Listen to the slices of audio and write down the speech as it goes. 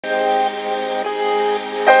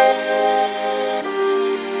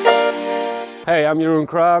Hey, I'm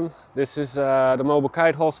Jeroen. This is the Mobile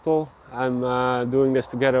Kite Hostel. I'm doing this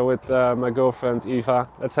together with my girlfriend Eva.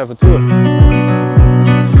 Let's have a tour.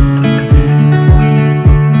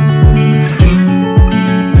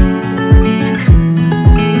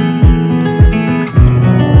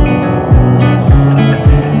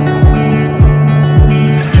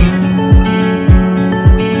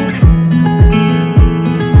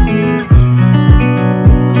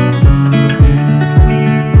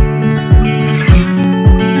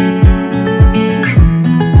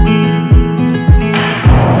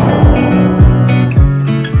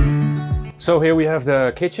 So here we have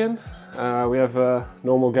the kitchen. We have a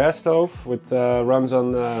normal gas stove with runs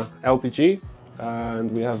on LPG,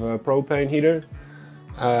 and we have a propane heater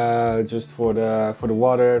just for the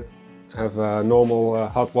water. Have normal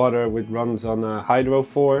hot water with runs on hydro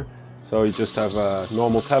 4, so you just have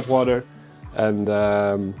normal tap water, and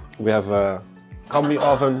we have a combi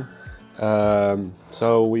oven.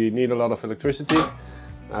 So we need a lot of electricity,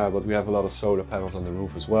 but we have a lot of solar panels on the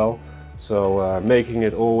roof as well. So making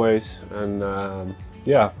it always, and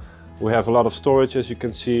yeah, we have a lot of storage, as you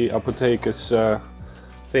can see, apotheker's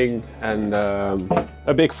thing, and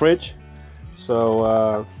a big fridge.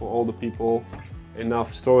 So for all the people,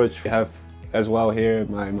 enough storage. We have as well here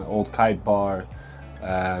my old kite bar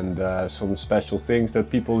and some special things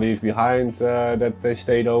that people leave behind that they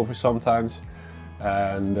stayed over sometimes.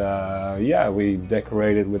 And yeah, we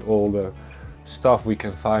decorated with all the stuff we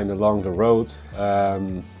can find along the road.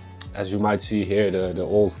 As you might see here, the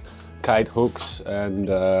old kite hooks and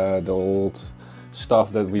the old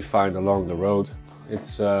stuff that we find along the road.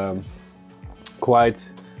 It's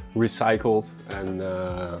quite recycled, and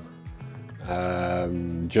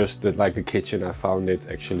just like the kitchen, I found it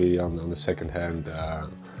actually on the second-hand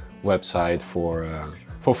website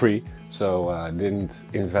for free. So didn't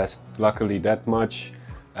invest luckily that much,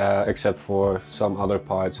 except for some other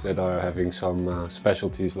parts that are having some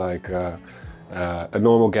specialties, like a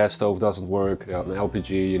normal gas stove doesn't work on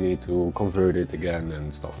LPG, you need to convert it again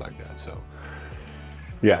and stuff like that. So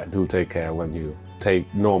yeah, do take care when you take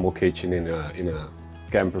normal kitchen in a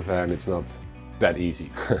camper van. It's not that easy.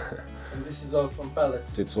 And this is all from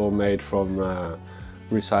pallets? It's all made from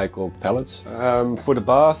recycled pallets. For the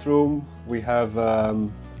bathroom we have a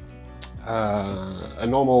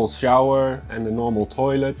normal shower and a normal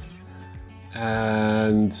toilet,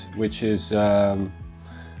 and which is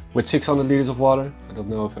with 600 liters of water. I don't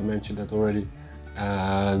know if I mentioned that already.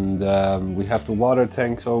 And we have the water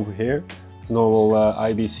tanks over here. It's normal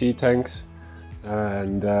IBC tanks.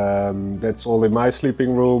 And that's all in my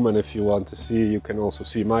sleeping room. And if you want to see, you can also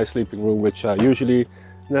see my sleeping room, which I usually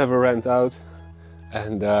never rent out.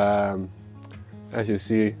 And as you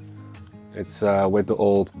see, it's with the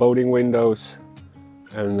old boating windows,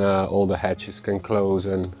 and all the hatches can close.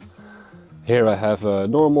 And here I have a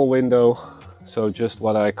normal window. So just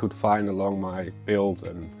what I could find along my build,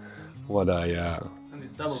 and what I... And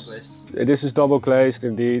it's double glazed? This is double glazed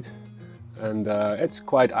indeed, and it's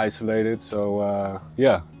quite isolated, so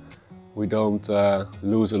yeah, we don't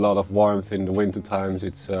lose a lot of warmth in the winter times.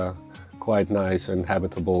 It's quite nice and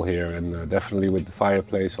habitable here, and definitely with the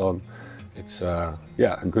fireplace on, it's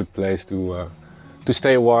yeah, a good place to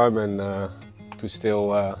stay warm and to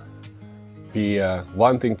still be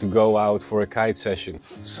wanting to go out for a kite session.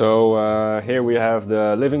 So here we have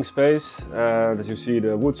the living space. As you see,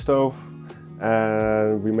 the wood stove.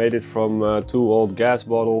 We made it from 2 old gas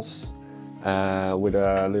bottles with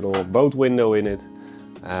a little boat window in it.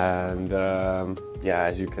 And yeah,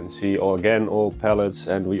 as you can see, again, all pallets.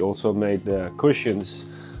 And we also made the cushions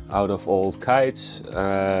out of old kites.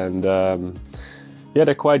 And yeah,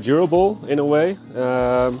 they're quite durable in a way,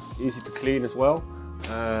 easy to clean as well.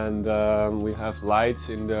 And we have lights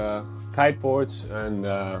in the kite boards, and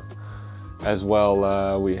as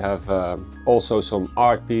well we have also some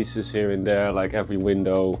art pieces here and there, like every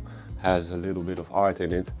window has a little bit of art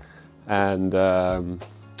in it. And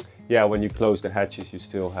yeah, when you close the hatches you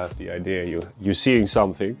still have the idea you're seeing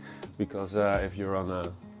something, because if you're on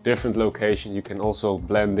a different location you can also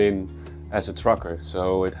blend in as a trucker.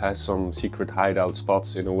 So it has some secret hideout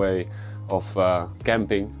spots in a way of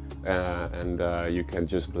camping. And you can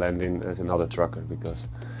just blend in as another trucker because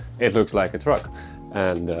it looks like a truck.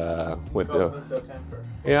 And with the camper.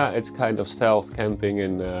 Yeah, it's kind of stealth camping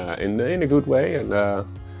in a good way. And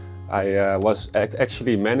I was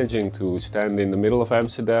actually managing to stand in the middle of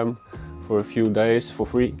Amsterdam for a few days for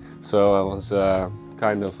free. So I was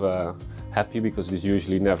kind of happy, because this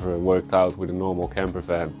usually never worked out with a normal camper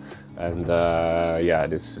van. And yeah,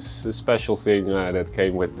 this is a special thing that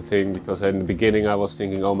came with the thing, because in the beginning I was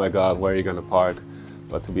thinking, oh my god, where are you gonna park?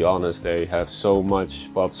 but to be honest, they have so much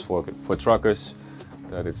spots for truckers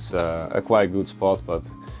that it's a quite good spot.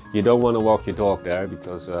 But you don't want to walk your dog there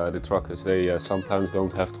because the truckers, they sometimes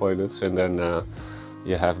don't have toilets, and then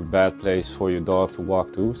you have a bad place for your dog to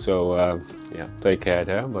walk to. So yeah, take care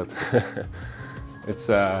there. But it's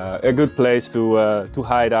a good place to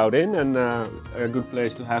hide out in, and a good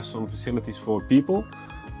place to have some facilities for people.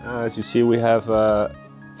 As you see, we have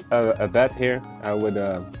a bed here with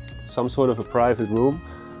some sort of a private room.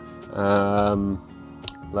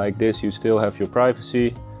 Like this, you still have your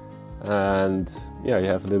privacy, and yeah, you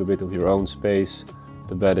have a little bit of your own space.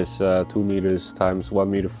 The bed is 2 meters times 1.40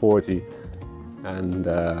 meters, and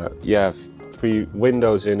you have 3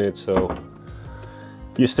 windows in it, so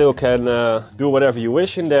you still can do whatever you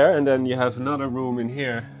wish in there. And then you have another room in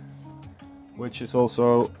here, which is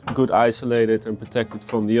also good isolated and protected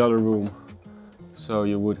from the other room. So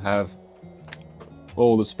you would have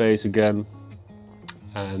all the space again,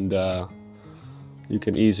 and you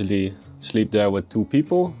can easily sleep there with 2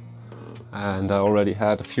 people. And I already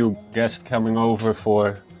had a few guests coming over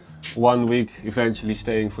for 1 week, eventually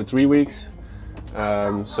staying for 3 weeks.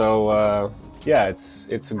 Yeah,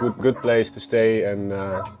 it's a good place to stay, and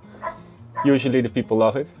usually the people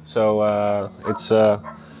love it. So it's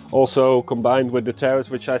also combined with the terrace,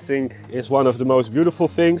 which I think is one of the most beautiful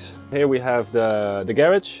things. Here we have the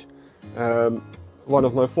garage, one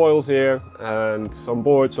of my foils here, and some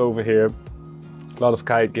boards over here. A lot of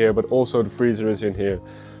kite gear, but also the freezer is in here.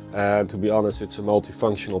 And to be honest, it's a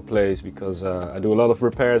multifunctional place because I do a lot of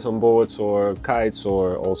repairs on boards or kites,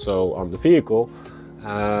 or also on the vehicle.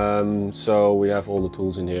 So we have all the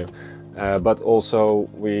tools in here. But also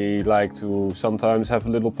we like to sometimes have a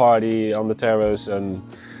little party on the terrace, and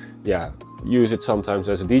yeah, use it sometimes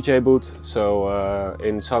as a DJ booth. So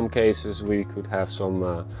in some cases we could have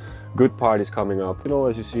some good parties coming up. You know,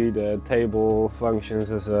 as you see, the table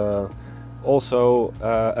functions as also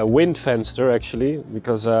a wind fencer, actually,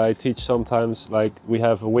 because I teach sometimes, like, we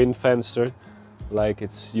have a wind fencer, like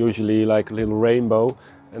it's usually like a little rainbow.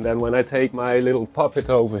 And then when I take my little puppet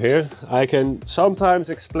over here, I can sometimes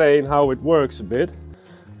explain how it works a bit.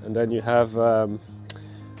 And then you have,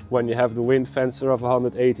 when you have the wind fencer of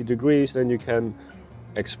 180 degrees, then you can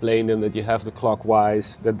explain them that you have the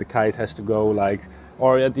clockwise, that the kite has to go like,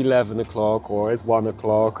 or at 11 o'clock or at 1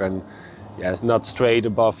 o'clock. And yeah, it's not straight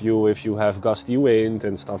above you if you have gusty wind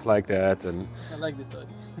and stuff like that. And I like the toy.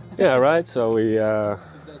 yeah, right. So we.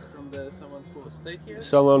 Is that from someone who stayed here?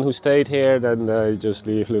 Someone who stayed here, then you just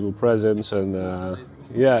leave little presents, and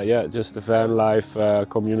yeah, just the van life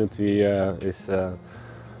community is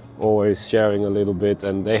always sharing a little bit,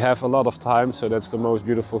 and they have a lot of time. So that's the most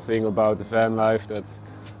beautiful thing about the van life, that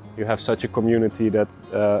you have such a community that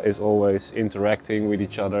is always interacting with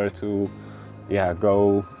each other to, yeah,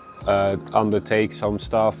 go undertake some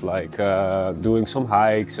stuff like doing some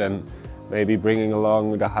hikes, and maybe bringing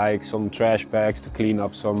along with the hike some trash bags to clean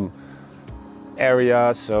up some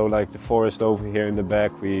areas. So like the forest over here in the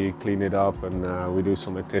back, we clean it up, and we do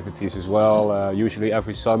some activities as well. Usually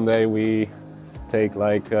every Sunday we take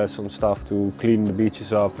like some stuff to clean the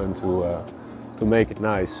beaches up and to make it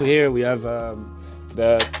nice. So here we have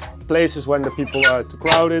the places when the people are too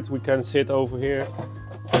crowded, we can sit over here.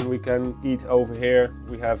 And we can eat over here.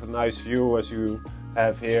 We have a nice view, as you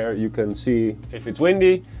have here. You can see if it's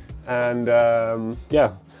windy, and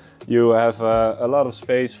yeah, you have a lot of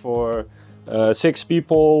space for 6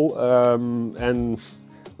 people, and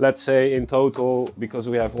let's say in total, because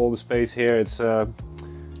we have all the space here, it's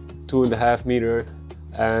 2.5 meters,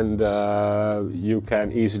 and you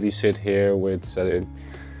can easily sit here with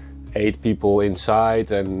 8 people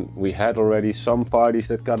inside. And we had already some parties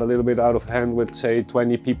that got a little bit out of hand with, say,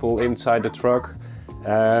 20 people inside the truck,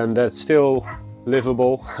 and that's still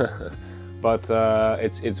livable. But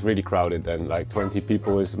it's really crowded then, like 20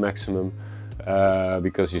 people is the maximum,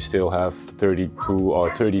 because you still have 32 or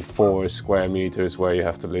 34 square meters where you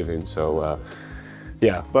have to live in. So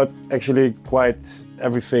yeah, but actually quite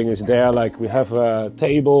everything is there. Like we have a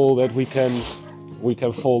table that we can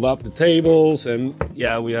fold up the tables, and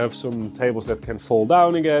yeah, we have some tables that can fold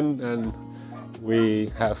down again, and we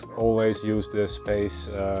have always used the space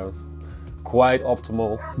quite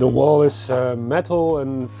optimal. The wall is metal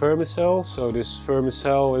and vermicell, so this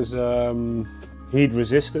vermicell is heat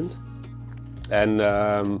resistant, and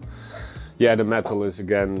yeah, the metal is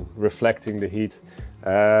again reflecting the heat.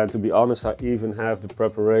 To be honest, I even have the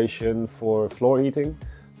preparation for floor heating,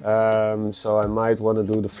 so I might want to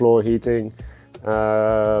do the floor heating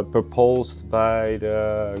propulsed by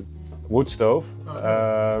the wood stove.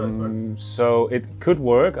 So it could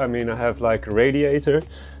work. I mean, I have like a radiator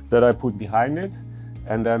that I put behind it,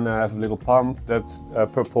 and then I have a little pump that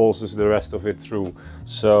propulses the rest of it through.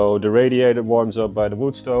 So the radiator warms up by the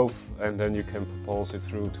wood stove, and then you can propulse it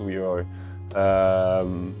through to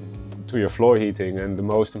your floor heating. And the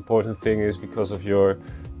most important thing is, because of your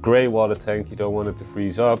grey water tank, you don't want it to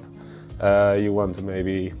freeze up. You want to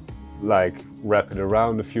maybe like wrap it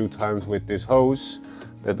around a few times with this hose,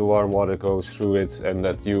 that the warm water goes through it, and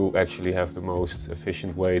that you actually have the most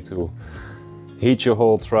efficient way to heat your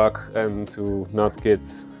whole truck and to not get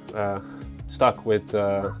stuck with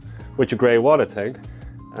your grey water tank.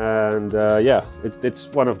 And yeah, it's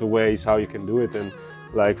one of the ways how you can do it. And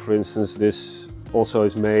like, for instance, this also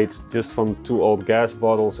is made just from 2 old gas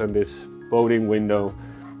bottles, and this boating window,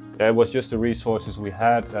 it was just the resources we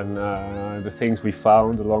had and the things we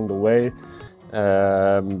found along the way.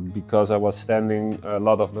 Because I was standing a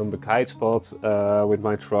lot of on the kite spot with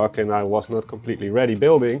my truck, and I was not completely ready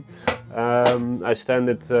building. I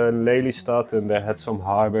standed in Lelystad, and they had some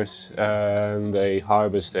harbors, and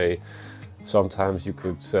sometimes you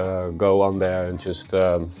could go on there and just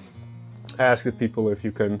ask the people if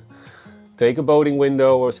you can take a boating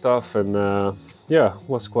window or stuff. And yeah, it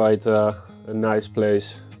was quite a nice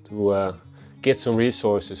place to get some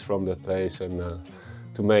resources from that place, and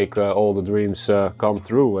to make all the dreams come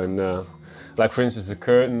through. And like, for instance, the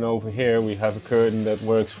curtain over here, we have a curtain that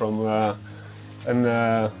works from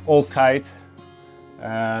an old kite,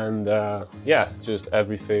 and yeah, just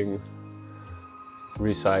everything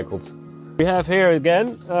recycled. We have here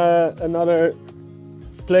again another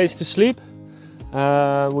place to sleep.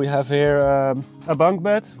 We have here a bunk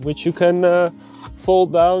bed, which you can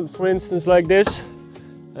fold down, for instance, like this,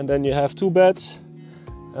 and then you have 2 beds,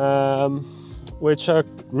 which are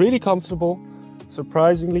really comfortable,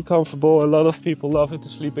 surprisingly comfortable. A lot of people love it to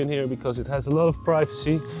sleep in here because it has a lot of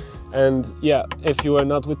privacy. And yeah, if you are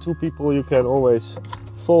not with 2 people, you can always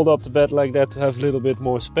fold up the bed like that to have a little bit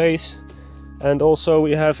more space. And also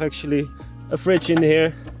we have actually a fridge in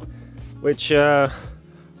here, which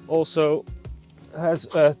also has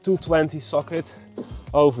a 220 socket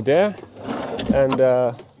over there. And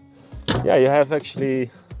yeah, you have actually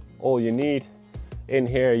all you need in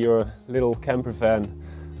here, your little camper van.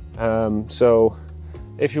 So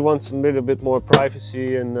if you want a little bit more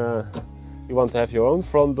privacy and you want to have your own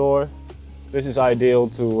front door, this is ideal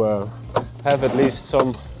to have at least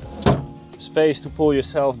some space to pull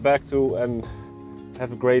yourself back to and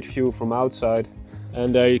have a great view from outside.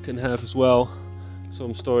 And there you can have as well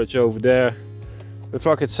some storage over there. The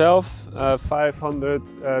truck itself,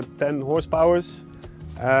 510 horsepower,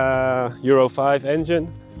 Euro 5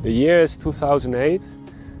 engine. The year is 2008,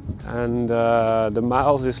 and the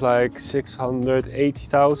miles is like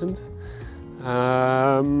 680,000.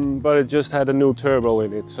 But it just had a new turbo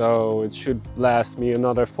in it, so it should last me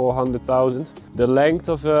another 400,000. The length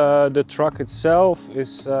of the truck itself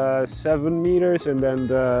is 7 meters, and then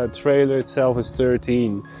the trailer itself is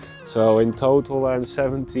 13. So in total I'm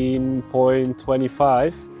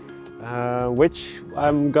 17.25, which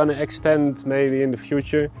I'm gonna extend maybe in the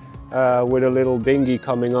future with a little dinghy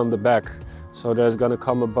coming on the back. So there's gonna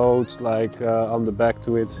come a boat like on the back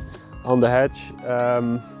to it, on the hatch.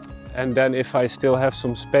 And then if I still have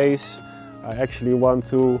some space, I actually want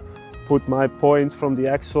to put my point from the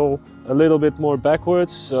axle a little bit more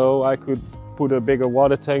backwards, so I could put a bigger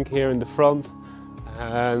water tank here in the front.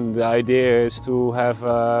 And the idea is to have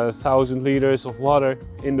 1,000 liters of water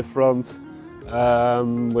in the front,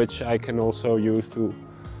 which I can also use to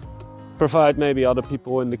provide maybe other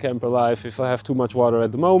people in the camper life if I have too much water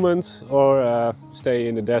at the moment, or stay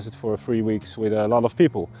in the desert for 3 weeks with a lot of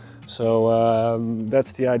people. So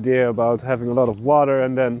that's the idea about having a lot of water.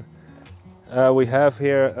 And then we have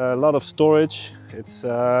here a lot of storage. It's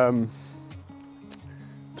 3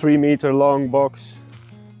 meter long box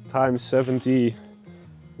times 70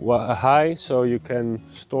 high, so you can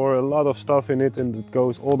store a lot of stuff in it, and it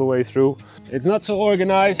goes all the way through. It's not so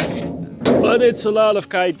organized, but it's a lot of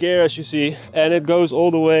kite gear, as you see, and it goes all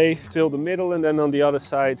the way till the middle, and then on the other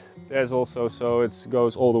side there's also, so it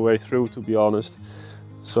goes all the way through, to be honest.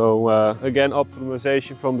 So again,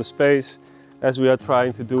 optimization from the space, as we are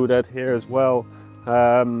trying to do that here as well.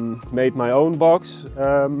 Made my own box,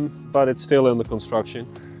 but it's still in the construction.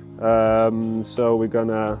 So we're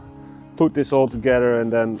gonna put this all together,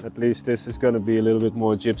 and then at least this is gonna be a little bit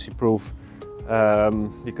more gypsy proof,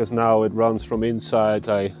 because now it runs from inside.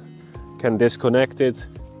 I can disconnect it.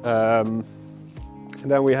 And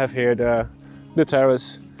then we have here the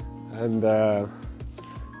terrace, and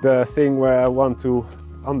the thing where I want to,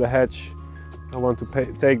 on the hatch, I want to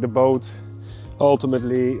take the boat,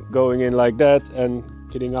 ultimately going in like that and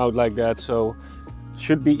getting out like that, so it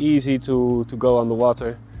should be easy to go on the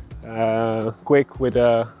water. quick with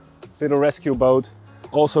a little rescue boat,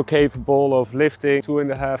 also capable of lifting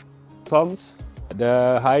 2.5 tons.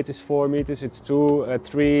 The height is 4 meters, it's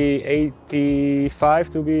 385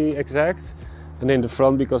 to be exact. And in the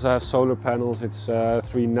front, because I have solar panels, it's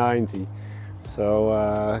 390.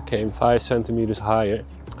 So came 5 centimeters higher.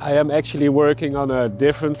 I am actually working on a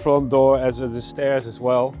different front door as the stairs as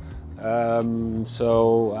well.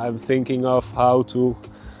 So I'm thinking of how to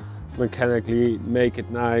mechanically make it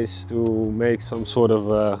nice, to make some sort of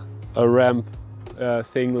a ramp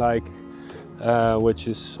thing like, which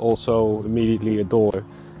is also immediately a door.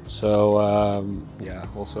 So yeah,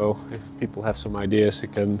 also if people have some ideas, you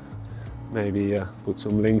can maybe put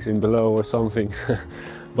some links in below or something.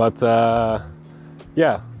 But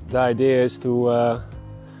yeah, the idea is to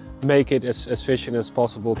make it as efficient as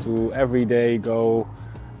possible, to every day go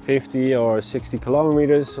 50 or 60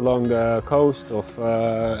 kilometers along the coast of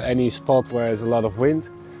any spot where there's a lot of wind.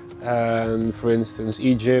 And for instance,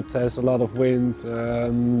 Egypt has a lot of wind,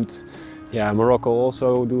 and yeah, Morocco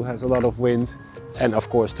also has a lot of wind, and of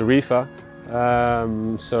course Tarifa.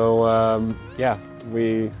 Yeah,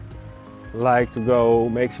 we like to go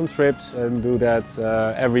make some trips and do that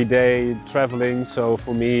every day traveling. So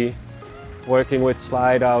for me, working with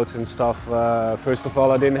slide outs and stuff, first of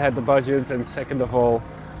all I didn't have the budget, and second of all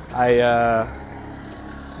I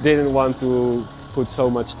didn't want to put so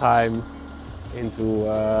much time into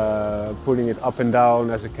putting it up and down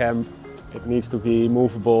as a camp. It needs to be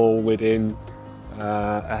movable within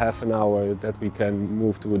a half an hour, that we can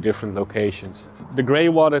move to different locations. The grey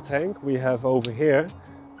water tank we have over here,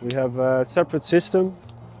 we have a separate system.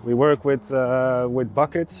 We work with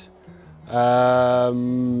buckets.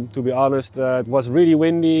 To be honest, it was really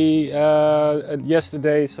windy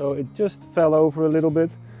yesterday, so it just fell over a little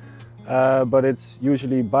bit. But it's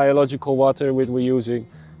usually biological water we're using.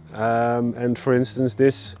 And for instance,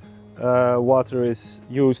 this water is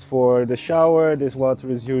used for the shower, this water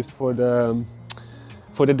is used for the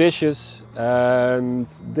dishes, and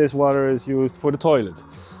this water is used for the toilet.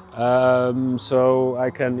 So I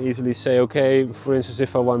can easily say, okay, for instance,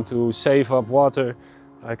 if I want to save up water,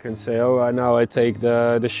 I can say, oh, now I take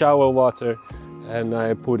the shower water and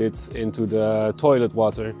I put it into the toilet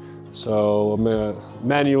water. So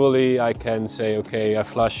manually I can say, okay, I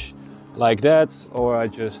flush like that, or I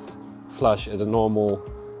just flush at a normal,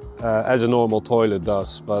 as a normal toilet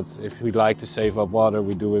does. But if we like to save up water,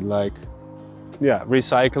 we do it like, yeah,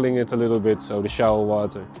 recycling it a little bit, so the shower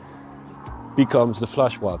water becomes the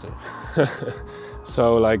flush water.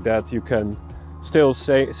 So like that you can still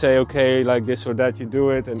say okay, like this or that, you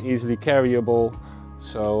do it, and easily carryable.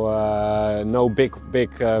 So no big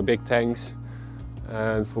tanks.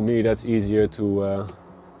 And for me that's easier to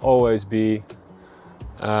always be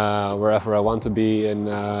wherever I want to be, and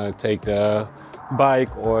take the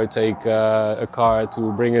bike or take a car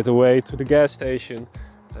to bring it away to the gas station,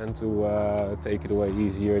 and to take it away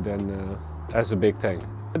easier than as a big tank.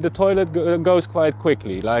 The toilet goes quite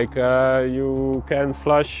quickly, like you can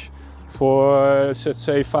flush for, let's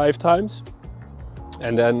say, 5 times,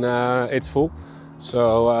 and then it's full.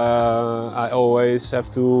 So I always have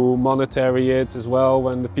to monitor it as well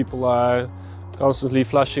when the people are constantly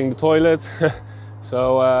flushing the toilet.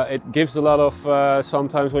 So it gives a lot of,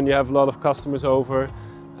 sometimes when you have a lot of customers over,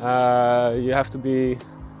 you have to be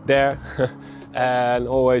there and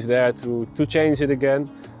always there to change it again.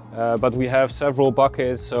 But we have several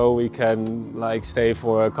buckets, so we can like stay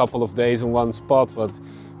for a couple of days in one spot, but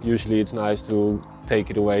usually it's nice to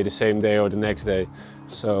take it away the same day or the next day.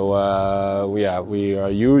 So yeah, we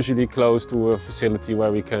are usually close to a facility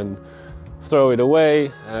where we can throw it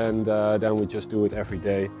away, and then we just do it every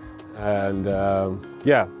day. And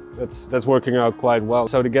yeah, that's working out quite well.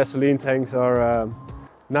 So the gasoline tanks are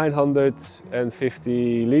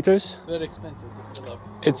 950 liters. It's very expensive to fill up.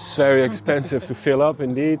 It's very expensive to fill up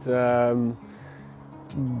indeed.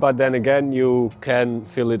 But then again, you can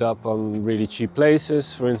fill it up on really cheap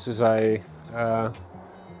places. For instance, I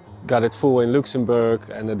got it full in Luxembourg,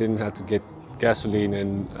 and I didn't have to get gasoline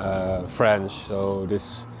in France. So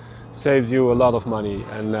this saves you a lot of money.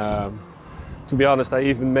 And to be honest, I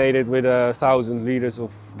even made it with 1,000 liters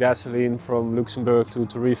of gasoline from Luxembourg to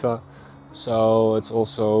Tarifa. So it's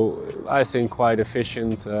also, I think, quite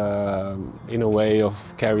efficient in a way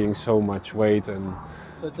of carrying so much weight. And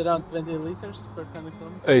so it's around 20 liters per 100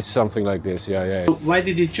 kilometers? It's something like this, yeah. Why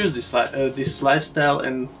did you choose this lifestyle,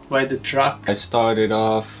 and why the truck? I started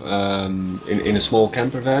off in a small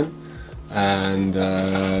camper van, and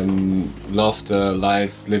loved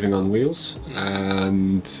life living on wheels.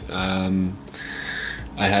 And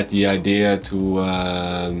I had the idea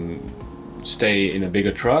to stay in a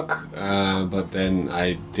bigger truck, but then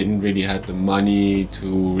I didn't really have the money to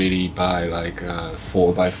really buy like a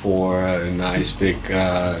 4x4, a nice big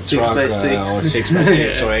truck, 6x6. or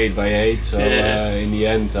 6x6 Yeah. or 8x8. So Yeah. in the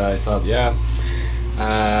end, I thought, yeah,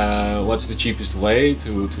 what's the cheapest way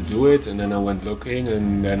to do it? And then I went looking,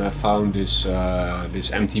 and then I found this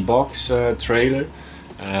empty box trailer,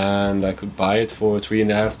 and I could buy it for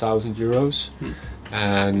 3,500 euros.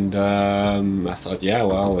 And I thought, yeah,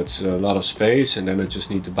 well, it's a lot of space, and then I just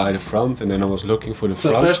need to buy the front. And then I was looking for the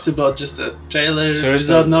So front. first you bought just a trailer First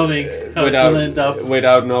without I- knowing how it will end up.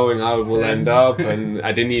 without knowing how it will Yeah. end up, and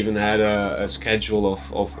I didn't even had a schedule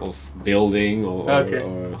of building or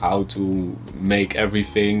how to make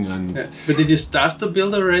everything. And Yeah. But did you start to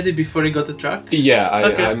build already before you got the truck? yeah,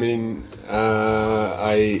 Okay. I mean,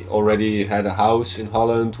 I already had a house in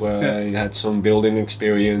Holland where I had some building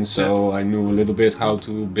experience, so I knew a little bit how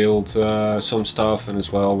to build some stuff, and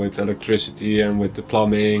as well with electricity and with the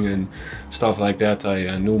plumbing and stuff like that.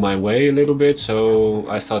 I knew my way a little bit, so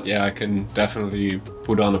I thought, yeah, I can definitely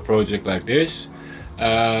put on a project like this,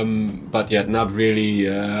 but yet not really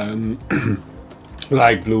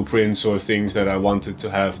like blueprints or things that I wanted to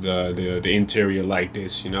have the interior like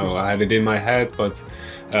this. You know, I had it in my head, but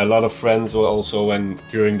a lot of friends were also, when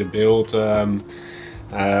during the build,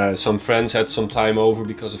 some friends had some time over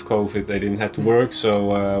because of COVID. They didn't have to work,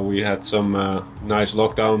 so we had some nice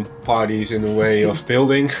lockdown parties in a way of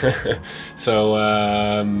building. So,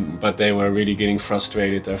 but they were really getting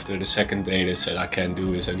frustrated after the second day. They said, I can't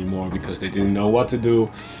do this anymore, because they didn't know what to do,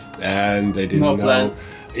 and they didn't No know. plan.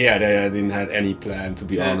 Yeah, they didn't have any plan, to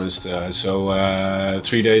be honest. So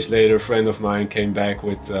 3 days later, a friend of mine came back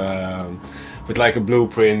with like a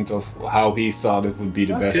blueprint of how he thought it would be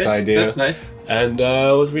the best idea. That's nice. And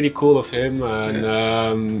it was really cool of him.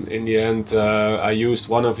 And in the end, I used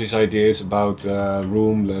one of his ideas about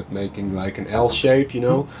room making like an L shape, you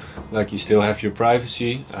know, like you still have your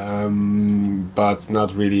privacy, but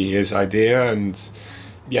not really his idea. And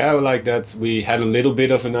yeah, like that, we had a little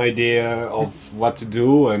bit of an idea of what to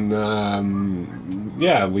do, and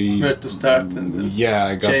yeah, Where to start and then yeah,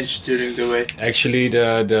 I got change during the way. actually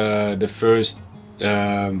the first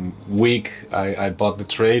week I bought the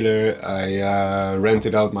trailer. I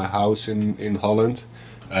rented out my house in Holland,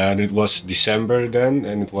 and it was December then,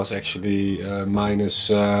 and it was actually minus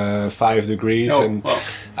 5 degrees. Oh, And wow.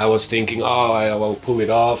 I was thinking, oh, I will pull it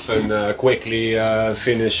off and quickly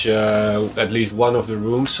finish at least one of the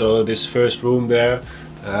rooms. So this first room there,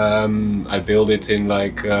 I built it in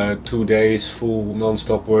like 2 days, full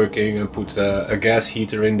non-stop working, and put a gas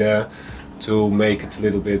heater in there to make it a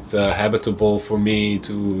little bit habitable for me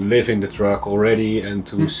to live in the truck already, and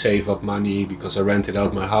to save up money, because I rented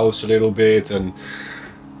out my house a little bit, and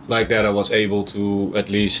like that I was able to at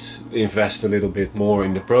least invest a little bit more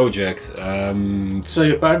in the project. So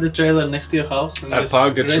you parked the trailer next to your house? And I just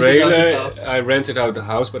parked the rented out trailer. the house? I rented out the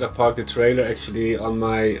house, but I parked the trailer actually on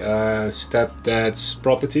my stepdad's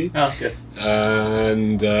property. Oh, okay.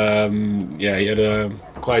 And yeah, he had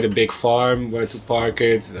quite a big farm where to park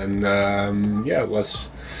it, and yeah, it was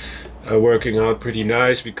working out pretty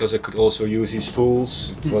nice, because I could also use his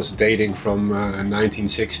tools. It was dating from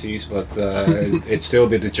 1960s, but it still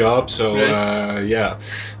did the job. So yeah,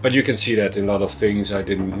 but you can see that in a lot of things I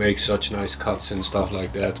didn't make such nice cuts and stuff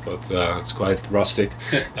like that, but it's quite rustic.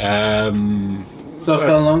 So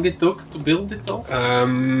how long it took to build it all?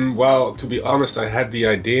 Well, to be honest, I had the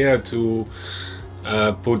idea to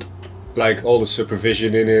put like all the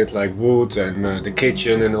supervision in it, like wood and the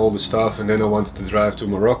kitchen and all the stuff, and then I wanted to drive to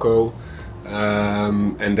Morocco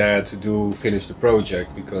and there to finish the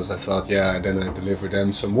project, because I thought, yeah, then I deliver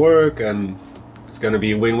them some work and it's gonna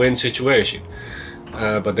be a win-win situation.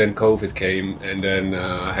 But then COVID came, and then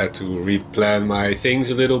I had to replan my things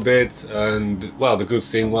a little bit. And well, the good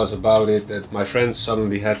thing was about it that my friends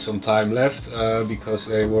suddenly had some time left, because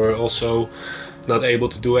they were also not able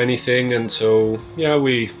to do anything, and so yeah,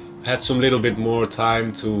 we had some little bit more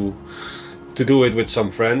time to do it with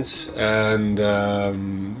some friends, and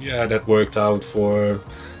yeah, that worked out for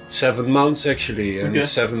 7 months actually, and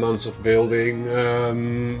 7 months of building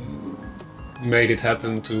made it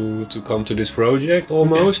happen to come to this project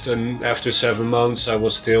almost. And after 7 months I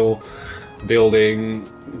was still building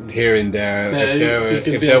here and there.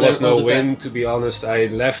 If there was no wind, to be honest, I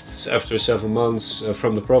left after 7 months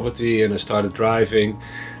from the property, and I started driving,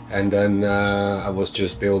 and then I was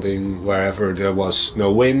just building wherever there was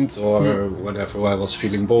no wind, or whenever I was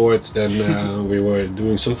feeling bored, then we were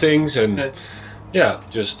doing some things, and yeah,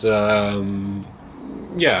 just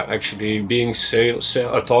yeah, actually being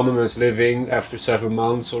autonomous living after 7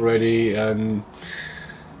 months already, and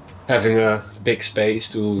having a big space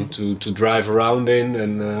to drive around in,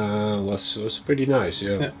 and was pretty nice.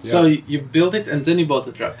 Yeah. Yeah. So you built it and then you bought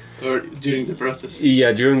the truck, or during the process?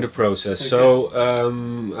 Yeah, during the process. Okay. So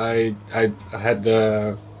I had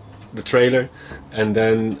the trailer, and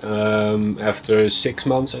then after 6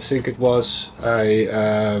 months, I think it was,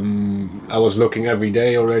 I was looking every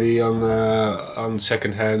day already on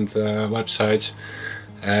secondhand websites.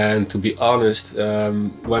 And to be honest,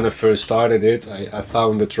 when I first started it, I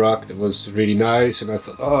found a truck that was really nice, and I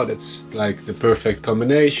thought, oh, that's like the perfect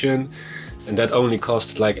combination, and that only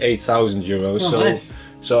cost like 8,000 euros. Oh, so nice.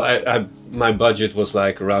 so my budget was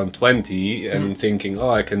like around 20, and thinking,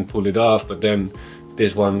 oh, I can pull it off. But then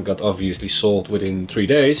this one got obviously sold within 3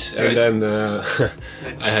 days, and then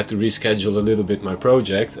I had to reschedule a little bit my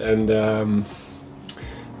project, and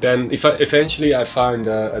then eventually I found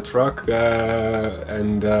a truck,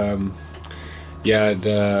 and yeah,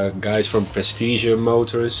 the guys from Prestige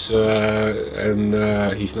Motors, and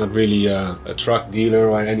he's not really a truck dealer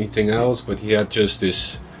or anything else, but he had just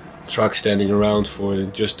this truck standing around for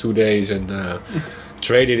just 2 days, and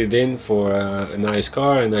traded it in for a nice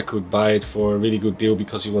car, and I could buy it for a really good deal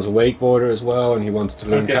because he was a wakeboarder as well, and he wanted to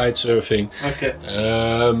learn kite surfing. Okay.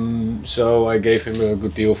 So I gave him a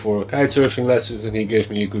good deal for kite surfing lessons, and he gave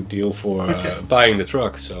me a good deal for buying the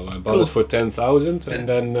truck. So I bought it for 10,000, and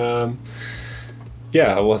then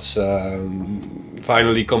yeah, I was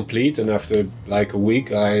finally complete, and after like a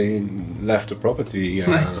week I left the property.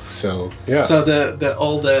 Nice. So yeah. So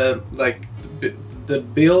the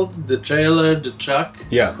build, the trailer, the truck.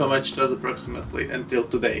 Yeah. How much it was approximately until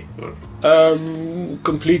today? Or?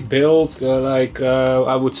 Complete build,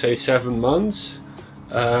 I would say 7 months,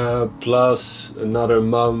 plus another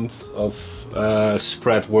month of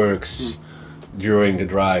spread works during the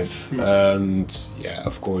drive. And yeah,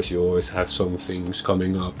 of course you always have some things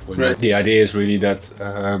coming up. When the idea is really that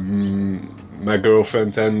my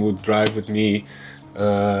girlfriend then would drive with me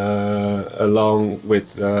along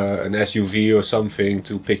with an SUV or something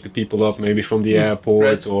to pick the people up, maybe from the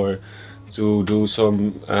airport, or to do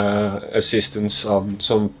some assistance on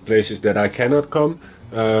some places that I cannot come.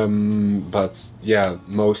 But yeah,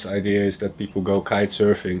 most idea is that people go kite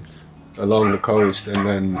surfing along the coast, and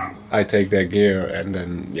then I take their gear, and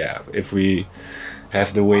then yeah, if we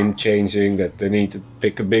have the wind changing that they need to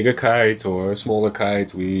pick a bigger kite or a smaller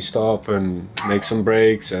kite, we stop and make some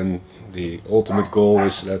breaks. And the ultimate goal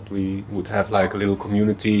is that we would have like a little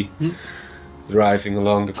community driving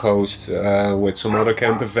along the coast with some other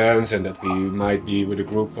camper vans, and that we might be with a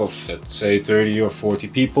group of, let's say, 30 or 40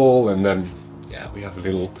 people, and then yeah, we have a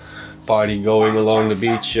little party going along the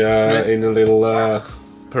beach in a little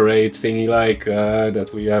parade thingy like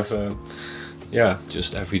that we have. Yeah,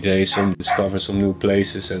 just every day discover some new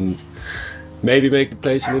places, and maybe make the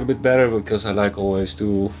place a little bit better, because I like always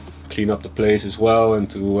to clean up the place as well, and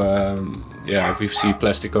to yeah, if we see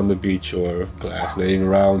plastic on the beach or glass laying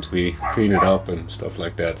around, we clean it up and stuff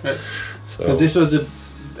like that. Right. So, and this was the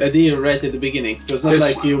idea right at the beginning. It was not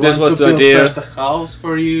like you this want was to the build idea. first a house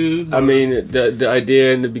for you. I mean, the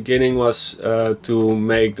idea in the beginning was to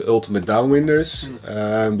make the ultimate downwinders,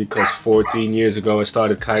 because 14 years ago I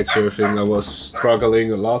started kite surfing. I was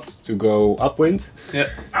struggling a lot to go upwind. Yeah.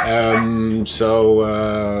 So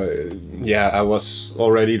yeah, I was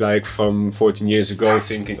already like from 14 years ago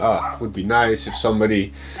thinking, it would be nice if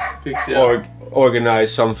somebody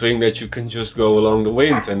organize something that you can just go along the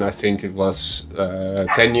wind. And I think it was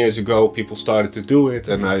 10 years ago people started to do it,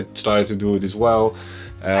 and I started to do it as well.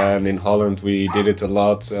 And in Holland we did it a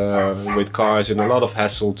lot with cars, and a lot of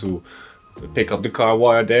hassle to pick up the car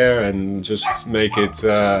while there and just make it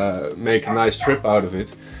make a nice trip out of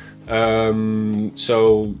it.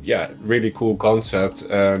 So yeah, really cool concept,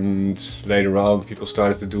 and later on people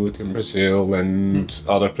started to do it in Brazil and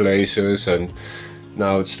other places, and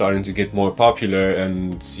now it's starting to get more popular.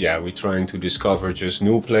 And yeah, we're trying to discover just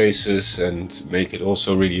new places and make it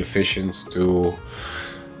also really efficient to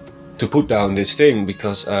put down this thing,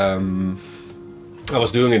 because I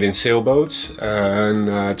was doing it in sailboats,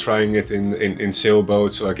 and trying it in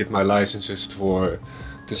sailboats, so I get my licenses to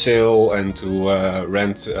sail and to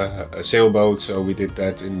rent a sailboat. So we did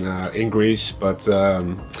that in Greece, but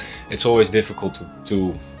it's always difficult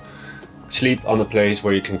to sleep on a place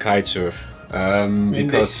where you can kite surf,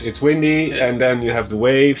 because it's windy, and then you have the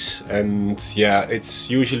waves, and yeah, it's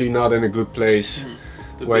usually not in a good place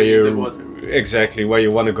where you where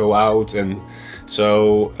you want to go out. And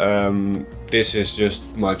so this is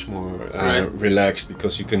just much more relaxed,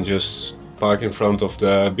 because you can just park in front of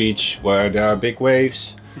the beach where there are big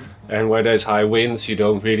waves, and where there's high winds you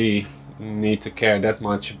don't really need to care that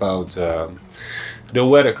much about the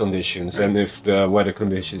weather conditions, and if the weather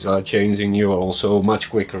conditions are changing, you're also much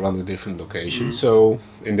quicker on a different location. So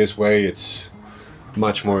in this way it's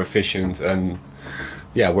much more efficient and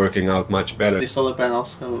yeah, working out much better. The solar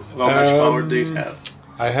panels, how much power do you have?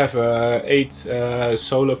 I have 8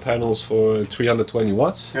 solar panels for 320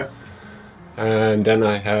 watts. Yeah. And then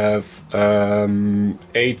I have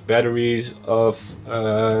 8 batteries of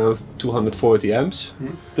 240 amps.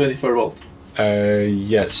 24 volt.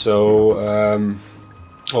 Yes, so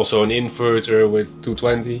also an inverter with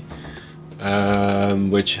 220,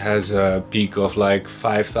 which has a peak of like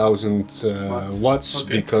 5,000 watts,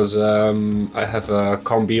 okay. Because I have a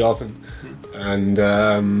combi oven, and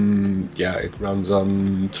yeah, it runs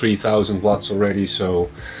on 3,000 watts already. So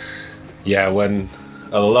yeah, when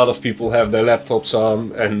a lot of people have their laptops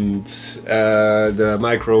on and the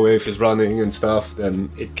microwave is running and stuff, then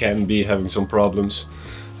it can be having some problems.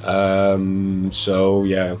 So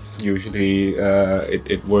yeah, usually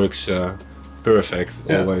it works perfect,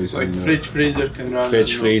 always. Like fridge, freezer can run.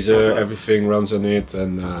 Fridge, freezer, everything runs on it,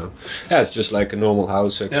 and yeah, it's just like a normal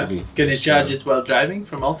house actually. Yeah. Can you charge it while driving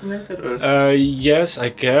from alternator? Or? Yes, I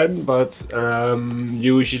can, but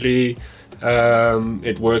usually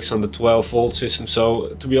it works on the 12 volt system.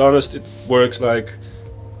 So to be honest, it works like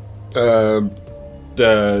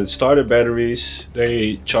the starter batteries,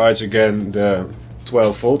 they charge again the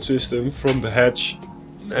 12 volt system from the hatch,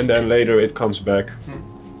 and then later it comes back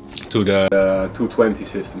to the 220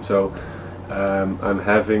 system. So I'm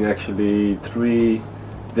having actually 3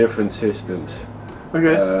 different systems.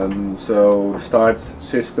 Okay. So start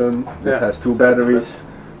system that has 2 batteries,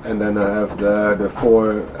 and then I have the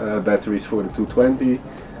 4 batteries for the 220,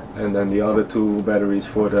 and then the other 2 batteries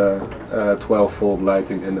for the 12 volt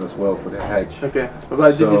lighting, and as well for the hatch. Okay.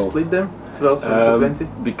 Why did you split them? 12 and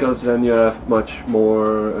 220? Because then you have much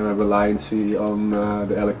more reliancy on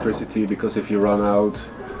the electricity, because if you run out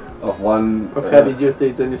of one of heavy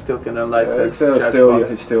duty, then you still can run light. You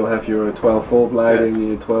still have your 12 volt lighting,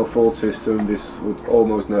 your 12 volt system. This would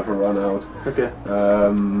almost never run out. Okay.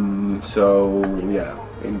 So yeah,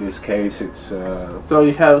 in this case it's so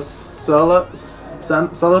you have solar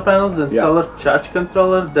panels and solar charge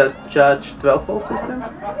controller that charge 12 volt system?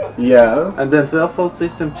 Yeah. And then 12 volt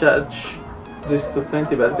system charge these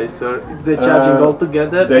 220 batteries, so they're charging all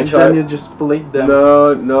together, and then you just split them?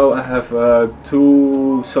 No, I have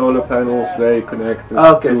 2 solar panels, they connect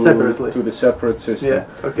separately to the separate system. Yeah,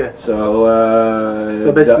 okay. So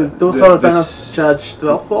basically 2 solar panels charge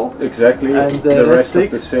 12 volts? Exactly, and the rest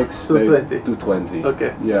of the 6 220.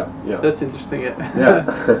 Okay. Yeah. That's interesting, yeah.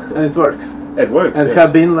 And it works? It works, and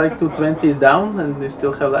have been like 220 is down and you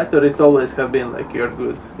still have light, or it always have been like you're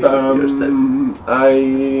good, you're set?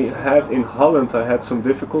 I had in Holland, I had some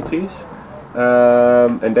difficulties,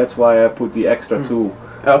 and that's why I put the extra 2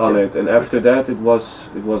 on it, and after that it was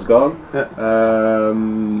gone.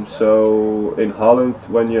 So in Holland,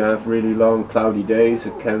 when you have really long cloudy days,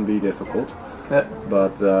 it can be difficult.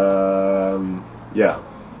 But yeah.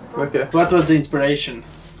 Okay. What was the inspiration?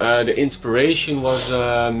 The inspiration was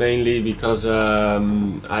mainly because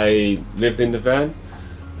I lived in the van,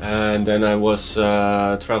 and then I was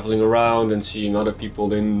traveling around and seeing other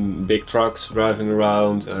people in big trucks driving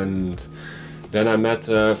around, and then I met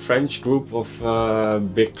a French group of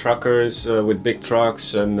big truckers with big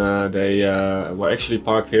trucks, and they were actually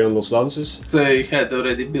parked here in Los Lances. They had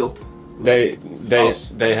already built? They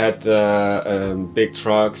had big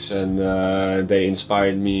trucks, and they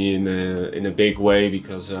inspired me in a big way,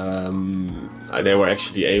 because they were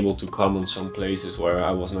actually able to come on some places where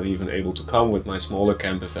I was not even able to come with my smaller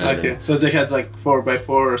camper van. Okay, so they had like 4x4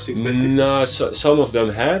 or 6x6? No, some of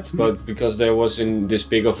them had, but because there was in this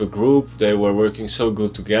big of a group, they were working so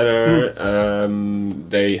good together,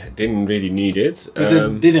 they didn't really need it. But they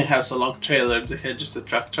didn't have so long trailer, they had just a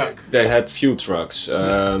truck. They had few trucks.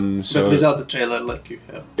 But without the trailer like you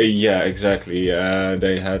have. Yeah, exactly.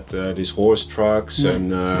 They had these horse trucks,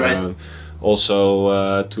 and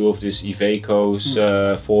also 2 of these Ivecos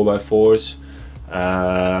 4x4s.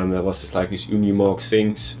 There was just like these Unimog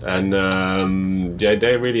things, and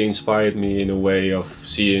they really inspired me in a way of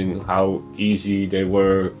seeing how easy they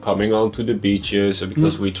were coming onto the beaches,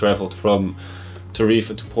 because we traveled from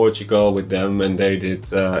Tarifa to Portugal with them, and they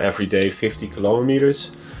did every day 50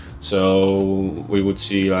 kilometers. So we would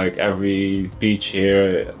see like every beach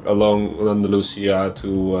here along Andalusia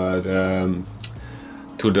to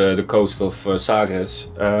the coast of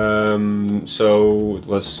Sagres. So it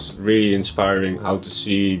was really inspiring how to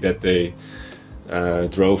see that they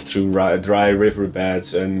drove through dry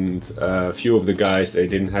riverbeds, and a few of the guys, they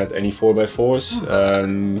didn't have any 4x4s,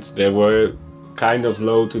 and they were kind of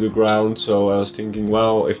low to the ground, so I was thinking,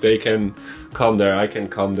 well, if they can come there, I can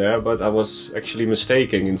come there. But I was actually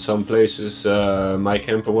mistaken. In some places my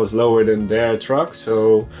camper was lower than their truck,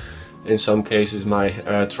 so in some cases my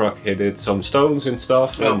truck hit some stones and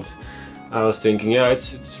stuff. And I was thinking, yeah,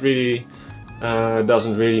 it's really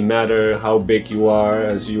doesn't really matter how big you are,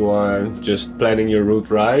 as you are just planning your route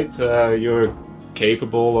right. You're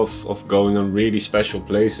capable of going on really special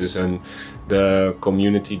places, and the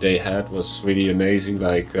community they had was really amazing,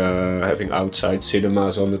 like having outside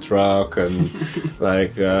cinemas on the truck, and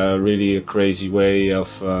like really a crazy way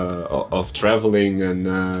of traveling. And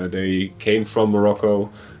they came from Morocco.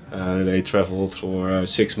 They traveled for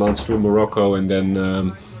 6 months through Morocco, and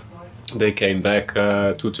then they came back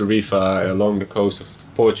to Tarifa along the coast of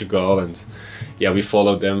Portugal. And yeah, we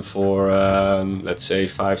followed them for let's say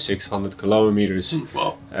 500-600 kilometers.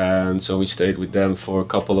 Wow. And so we stayed with them for a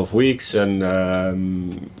couple of weeks, and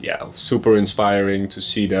yeah, super inspiring to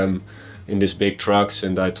see them in these big trucks.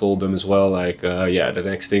 And I told them as well, like, yeah, the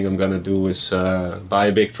next thing I'm gonna do is buy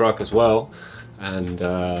a big truck as well. And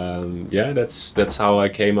yeah, that's how I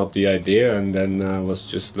came up the idea. And then I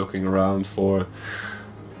was just looking around for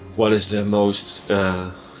what is the most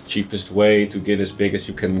cheapest way to get as big as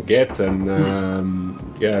you can get. And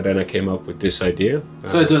yeah, then I came up with this idea.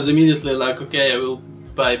 So it was immediately like, okay, I will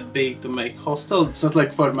buy big to make hostel. It's not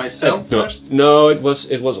like for myself first? No, it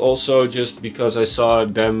was also just because I saw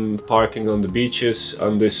them parking on the beaches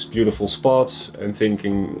on these beautiful spots, and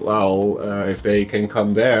thinking, well, if they can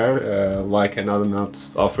come there, why can I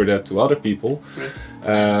not offer that to other people? Right.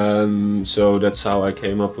 So that's how I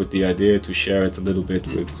came up with the idea to share it a little bit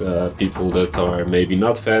with people that are maybe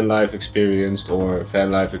not van life experienced, or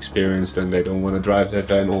van life experienced and they don't want to drive their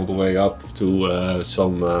van all the way up to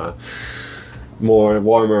some more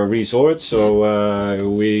warmer resorts. So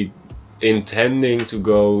we intending to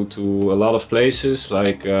go to a lot of places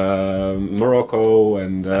like Morocco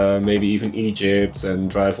and maybe even Egypt, and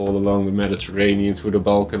drive all along the Mediterranean through the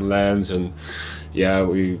Balkan lands. And yeah,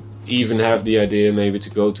 we even have the idea maybe to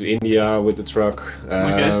go to India with the truck.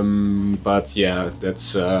 But yeah,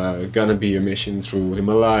 that's gonna be a mission through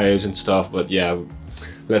Himalayas and stuff. But yeah,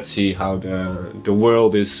 let's see how the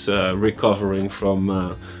world is recovering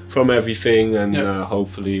from everything, and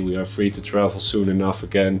hopefully we are free to travel soon enough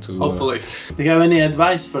again to hopefully. Do you have any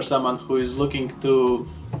advice for someone who is looking to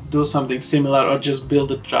do something similar, or just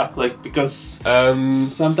build a truck? Like, because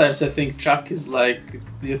sometimes I think truck is like,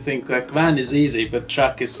 you think like van is easy, but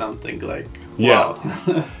truck is something like, wow.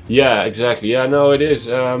 Yeah. Yeah, exactly. Yeah, no, it is.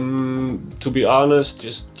 To be honest,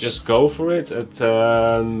 just go for it.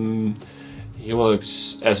 You will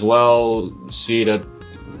as well see that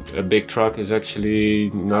a big truck is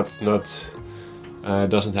actually not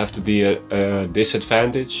doesn't have to be a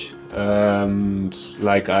disadvantage.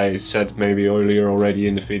 Like I said maybe earlier already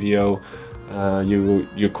in the video,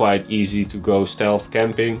 you're quite easy to go stealth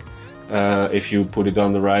camping if you put it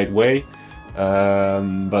on the right way.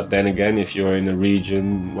 But then again, if you're in a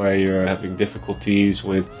region where you're having difficulties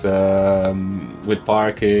with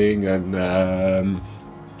parking, and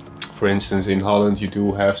for instance in Holland you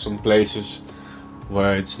do have some places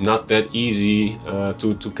where it's not that easy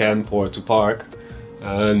to camp or to park,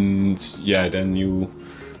 and yeah, then you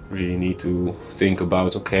really need to think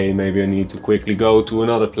about, okay, maybe I need to quickly go to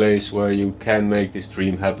another place where you can make this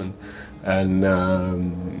dream happen. And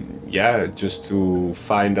yeah, just to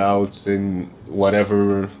find out in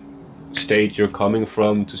whatever state you're coming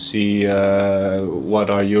from, to see what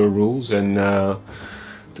are your rules, and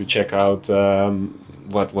to check out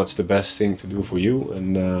what's the best thing to do for you.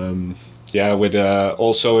 And yeah, with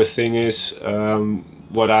also a thing is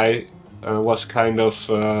what I was kind of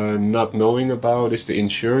not knowing about is the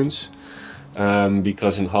insurance,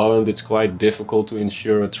 because in Holland it's quite difficult to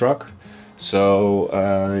insure a truck. So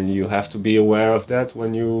you have to be aware of that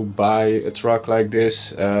when you buy a truck like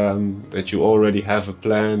this, that you already have a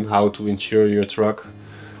plan how to insure your truck.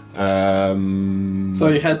 So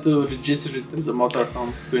you had to register it as a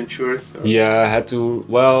motorhome to insure it? Or? Yeah, I had to,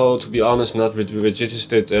 well, to be honest, not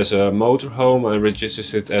register it as a motorhome, I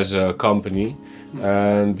registered it as a company.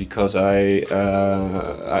 And because I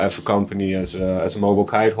have a company as a Mobile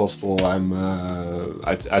Kite Hostel,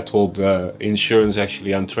 I told the insurance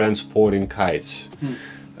actually I'm transporting kites.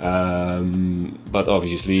 But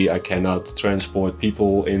obviously I cannot transport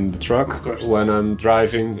people in the truck when I'm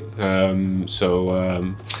driving.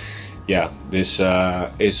 Yeah, this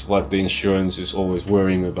is what the insurance is always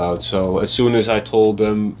worrying about. So as soon as I told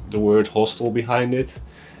them the word hostel behind it,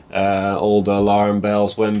 all the alarm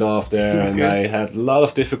bells went off there, and I had a lot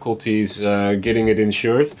of difficulties getting it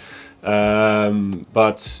insured.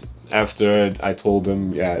 But after I told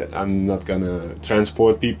them, yeah, I'm not gonna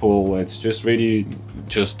transport people, it's just really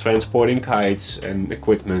just transporting kites and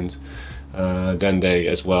equipment, then they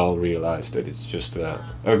as well realized that it's just a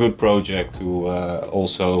good project to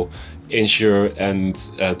also insure. And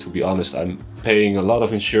to be honest, I'm paying a lot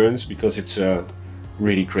of insurance because it's a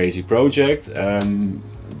really crazy project,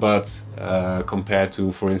 but compared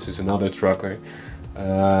to, for instance, another trucker,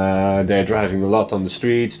 they're driving a lot on the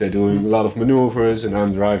streets, they're doing a lot of maneuvers, and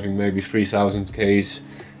I'm driving maybe 3,000 k's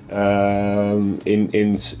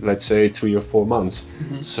in let's say 3 or 4 months.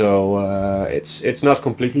 So it's not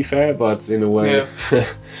completely fair, but in a way,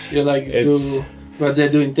 you like do what they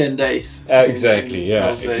do in 10 days. Exactly,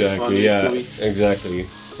 yeah, exactly, yeah, exactly.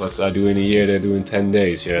 What I do in a year, they do in 10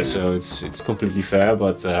 days. Yeah, so it's completely fair,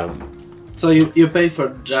 but. So you pay for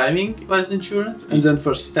driving plus insurance, and then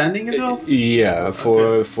for standing as well? Yeah,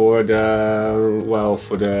 for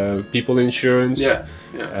the people insurance. Yeah.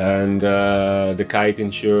 And the kite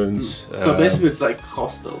insurance. So basically, it's like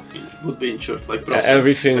hostel would be insured, like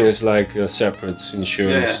everything is like a separate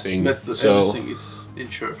insurance thing. But everything is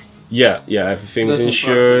insured. Yeah, everything is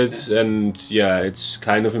insured, and it's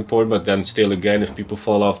kind of important. But then still, again, if people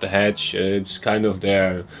fall off the hedge, it's kind of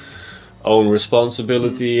their own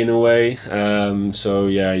responsibility in a way. So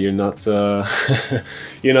yeah, you're not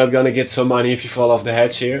you're not gonna get some money if you fall off the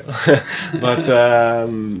hedge here. But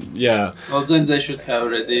yeah. Well, then they should have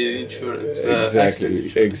already insurance.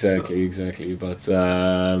 Exactly. But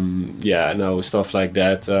yeah, no, stuff like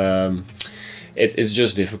that. It's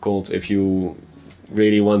just difficult if you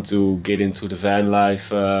really want to get into the van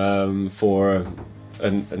life for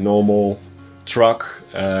a normal truck.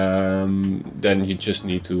 Then you just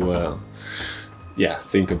need to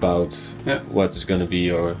think about what is going to be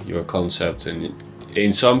your concept. And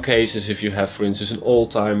in some cases, if you have, for instance, an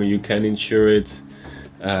old-timer, you can insure it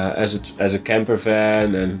as a camper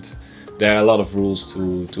van, and there are a lot of rules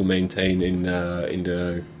to maintain in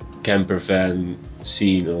the camper van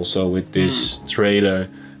scene. Also with this trailer,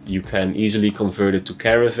 you can easily convert it to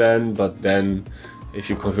caravan, but then if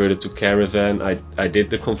you convert it to caravan, I did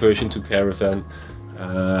the conversion to caravan,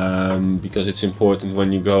 because it's important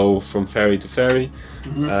when you go from ferry to ferry,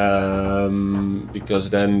 because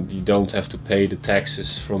then you don't have to pay the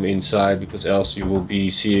taxes from inside, because else you will be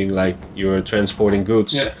seeing like you're transporting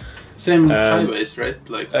goods. Yeah. Same highways, right?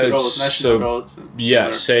 Like road, national road.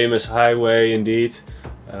 Yeah, same as highway indeed.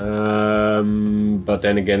 But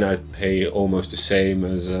then again, I pay almost the same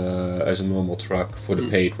as a normal truck for the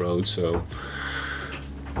paid road. So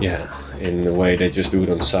yeah, in a way they just do it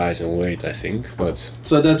on size and weight, I think. But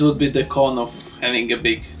so that would be the con of having a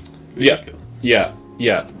big vehicle. Yeah.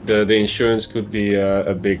 The insurance could be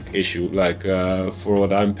a big issue. Like for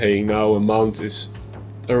what I'm paying now a month is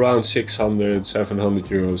around 600-700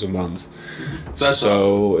 euros a month.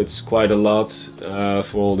 So it's quite a lot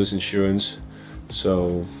for all this insurance.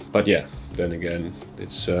 So, but yeah, then again,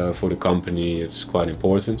 it's for the company, it's quite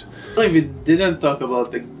important. Like we didn't talk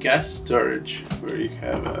about the gas storage, where you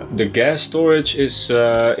have the gas storage is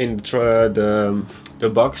in the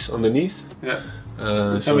box underneath. Yeah.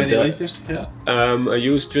 How many liters? Yeah. I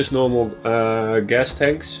use just normal gas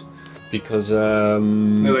tanks, because they're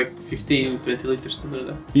like 15-20 liters, something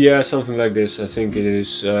like that. Yeah, something like this. I think it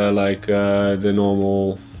is like the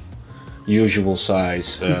normal, usual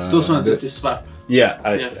size. Those ones that you swap. Yeah,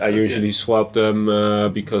 I usually swap them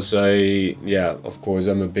because of course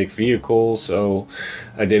I'm a big vehicle, so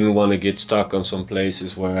I didn't want to get stuck on some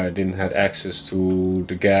places where I didn't have access to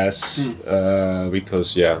the gas,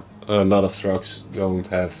 because a lot of trucks don't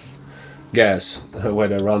have gas where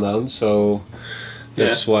they run on, so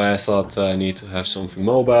that's why I thought I need to have something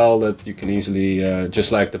mobile that you can easily,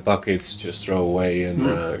 just like the buckets, just throw away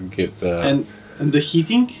and get... And the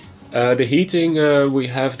heating? The heating, we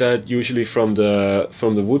have that usually from the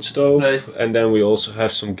wood stove, right. And then we also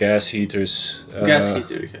have some gas heaters. Gas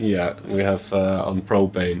heater. Yeah, we have on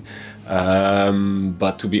propane.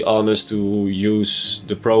 But to be honest, to use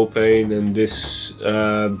the propane in this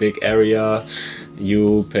big area,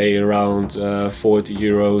 you pay around 40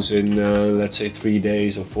 euros in let's say 3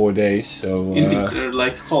 days or 4 days. So in winter,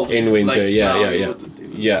 like cold. In winter, like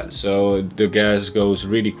yeah. So the gas goes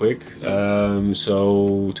really quick.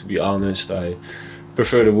 So to be honest, I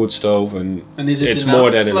prefer the wood stove, and is it's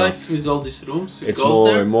more than enough. Like with all these rooms, it's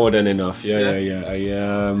more than enough. Yeah.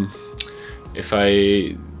 If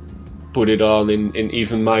I put it on in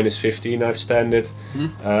even minus 15, I've stand it,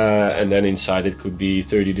 and then inside it could be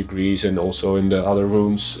 30 degrees, and also in the other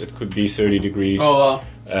rooms it could be 30 degrees. Oh wow.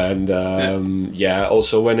 And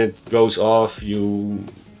also when it goes off, you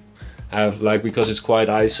have, like, because it's quite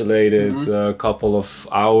isolated, a couple of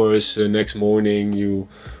hours. Next morning you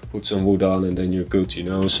put some wood on, and then you're good, you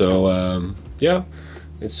know. So yeah,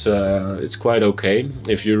 it's quite okay.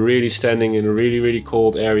 If you're really standing in a really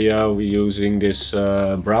cold area, we're using this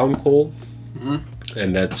brown coal,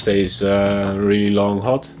 and that stays really long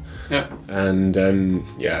hot. Yeah. And then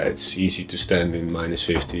yeah, it's easy to stand in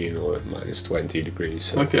 -15 or -20 degrees.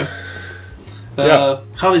 So. Okay. Yeah.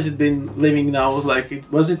 How has it been living now? Like,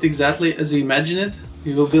 was it exactly as you imagined it?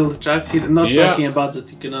 You will build a truck here. Not talking about that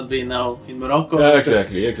you cannot be now in Morocco.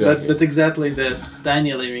 Exactly. But exactly the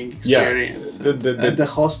tiny living experience. Yeah. The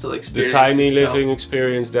hostel experience. The tiny itself. living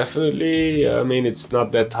experience, definitely. I mean, it's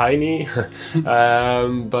not that tiny,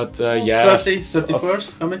 but yeah. 34.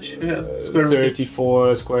 How much? Square meters.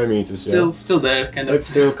 34 square meters. Still there, kind of. It's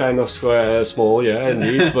still kind of small, yeah,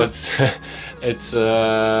 indeed. But it's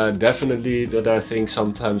definitely that I think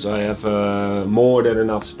sometimes I have more than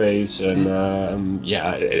enough space, and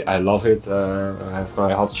yeah, I love it. I have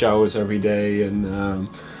my hot showers every day, and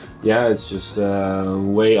yeah, it's just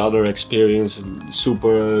way other experience,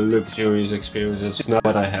 super luxurious experiences. It's not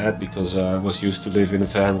what I had, because I was used to live in a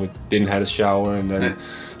van with didn't have a shower, and then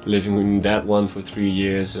living in that one for 3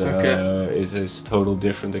 years is a total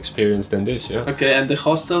different experience than this. Yeah. Okay, and the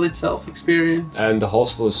hostel itself experience? And the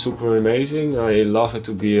hostel is super amazing. I love it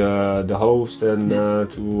to be the host, and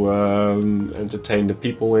to entertain the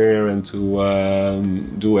people here, and to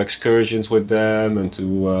do excursions with them, and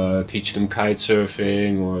to teach them kite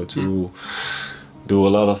surfing, or to do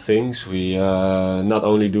a lot of things. We not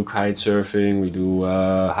only do kite surfing, we do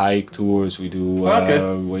hike tours, we do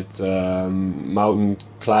with mountain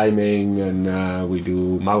climbing, and we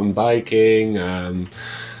do mountain biking,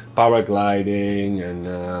 paragliding, and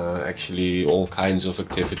actually all kinds of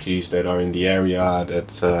activities that are in the area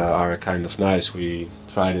that are kind of nice. We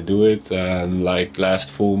try to do it. Like last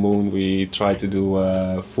full moon, we tried to do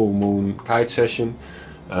a full moon kite session.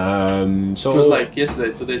 So it was like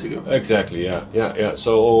yesterday, 2 days ago. Exactly, yeah.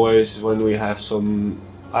 So always when we have some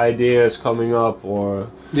ideas coming up, or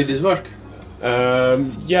did it work?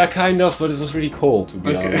 Yeah, kind of, but it was really cold, to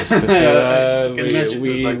be honest.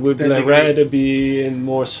 We would rather be in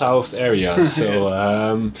more south areas. So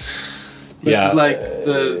but yeah, like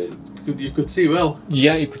you could see well.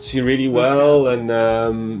 Yeah, you could see really well, and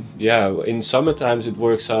yeah, in summer times it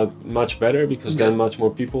works out much better, because then much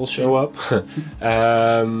more people show up.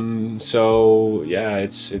 So yeah,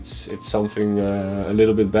 it's something a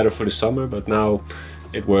little bit better for the summer, but now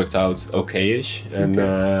it worked out okay-ish, and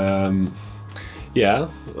yeah,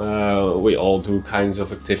 we all do kinds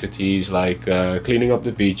of activities like cleaning up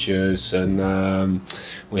the beaches, and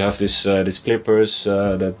we have these clippers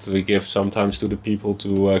that we give sometimes to the people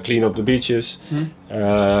to clean up the beaches.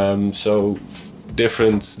 So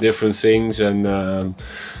different things, and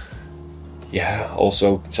yeah,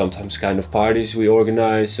 also sometimes kind of parties we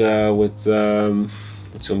organize with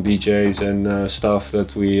some DJs and stuff,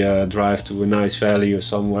 that we drive to a nice valley or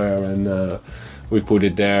somewhere, and we put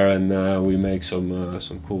it there, and we make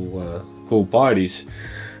some cool parties.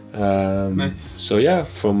 Nice. So yeah,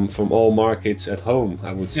 from all markets at home,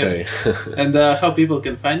 I would say. And how people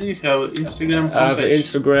can find you? How Instagram? I have an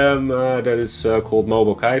Instagram that is called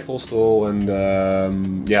Mobile Kite Hostel, and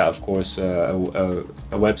yeah, of course a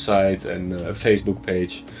website and a Facebook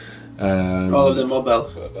page. All of them mobile.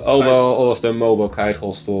 All of them Mobile Kite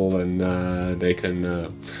Hostel, and they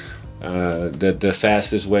can. The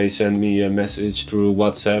fastest way, send me a message through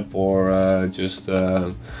WhatsApp, or just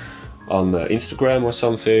on Instagram or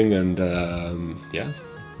something, and yeah,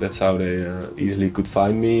 that's how they easily could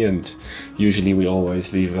find me. And usually we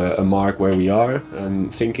always leave a mark where we are. I'm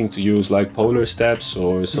thinking to use like Polar Steps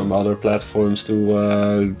or some other platforms to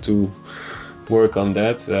work on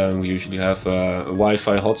that. We usually have a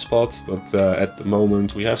Wi-Fi hotspot, but at the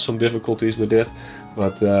moment we have some difficulties with it.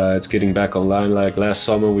 But it's getting back online. Like last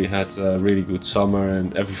summer we had a really good summer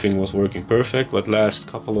and everything was working perfect, but last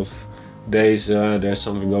couple of days there's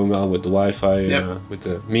something going on with the Wi-Fi, with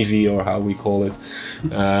the MIVI, or how we call it.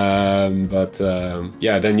 But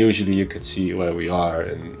yeah, then usually you could see where we are,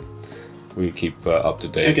 and we keep up to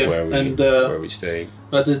date where we stay.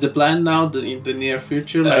 What is the plan now in the near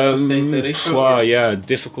future, like to stay in Tenerife? Well, yeah,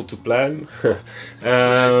 difficult to plan.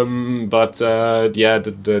 But yeah,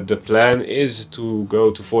 the plan is to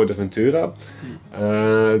go to Fuerteventura,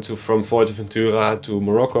 from Fuerteventura to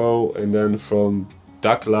Morocco, and then from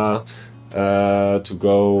Dakhla to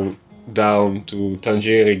go down to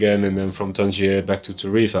Tangier again, and then from Tangier back to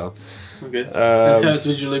Tarifa. Okay. And how it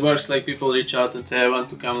usually works, like people reach out and say, I want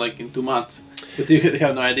to come like in 2 months. But you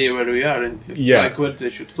have no idea where we are and like where they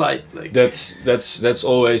should fly. Like that's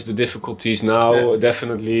always the difficulties now.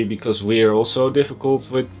 Definitely, because we are also difficult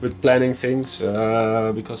with planning things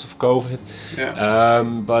because of COVID.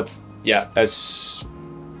 But yeah, as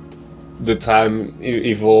the time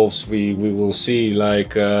evolves, we will see.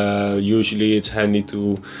 Like usually, it's handy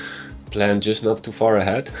to plan just not too far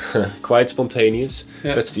ahead. Quite spontaneous.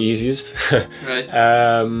 That's the easiest. Right.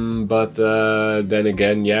 But then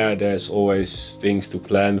again, there's always things to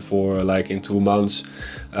plan for. Like in 2 months,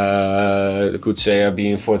 I could say I'll be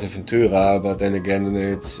in Forteventura, but then again,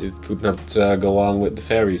 it could not go on with the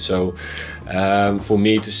ferry. So for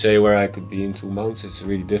me to say where I could be in 2 months, it's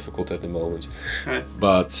really difficult at the moment. Right.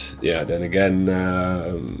 But yeah, then again,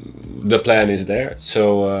 the plan is there.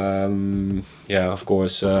 So of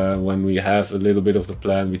course, when we have a little bit of the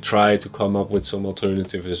plan, we try to come up with some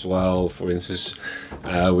alternative as well. For instance,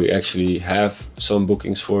 we actually have some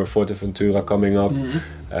bookings for Forteventura coming up,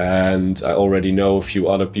 and I already know a few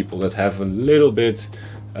other people that have a little bit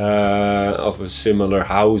of a similar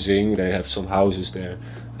housing. They have some houses there.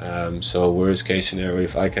 So worst case scenario,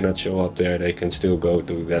 if I cannot show up there, they can still go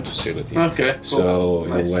to that facility. Okay, cool. So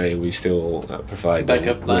in a way, we still provide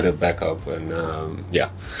them with a backup, and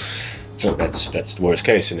so that's the worst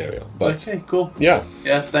case scenario. But okay, cool. Yeah.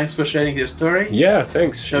 Thanks for sharing your story. Yeah,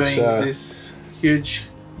 thanks. Showing this huge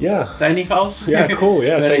tiny house. Yeah, cool.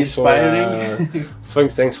 Yeah, very thanks inspiring.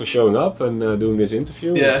 Thanks for showing up and doing this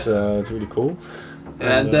interview. It's really cool.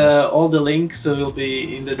 And all the links will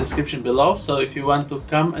be in the description below. So if you want to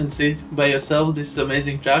come and see by yourself this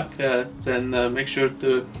amazing truck, then make sure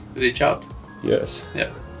to reach out. Yes.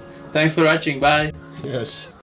 Yeah. Thanks for watching. Bye. Yes.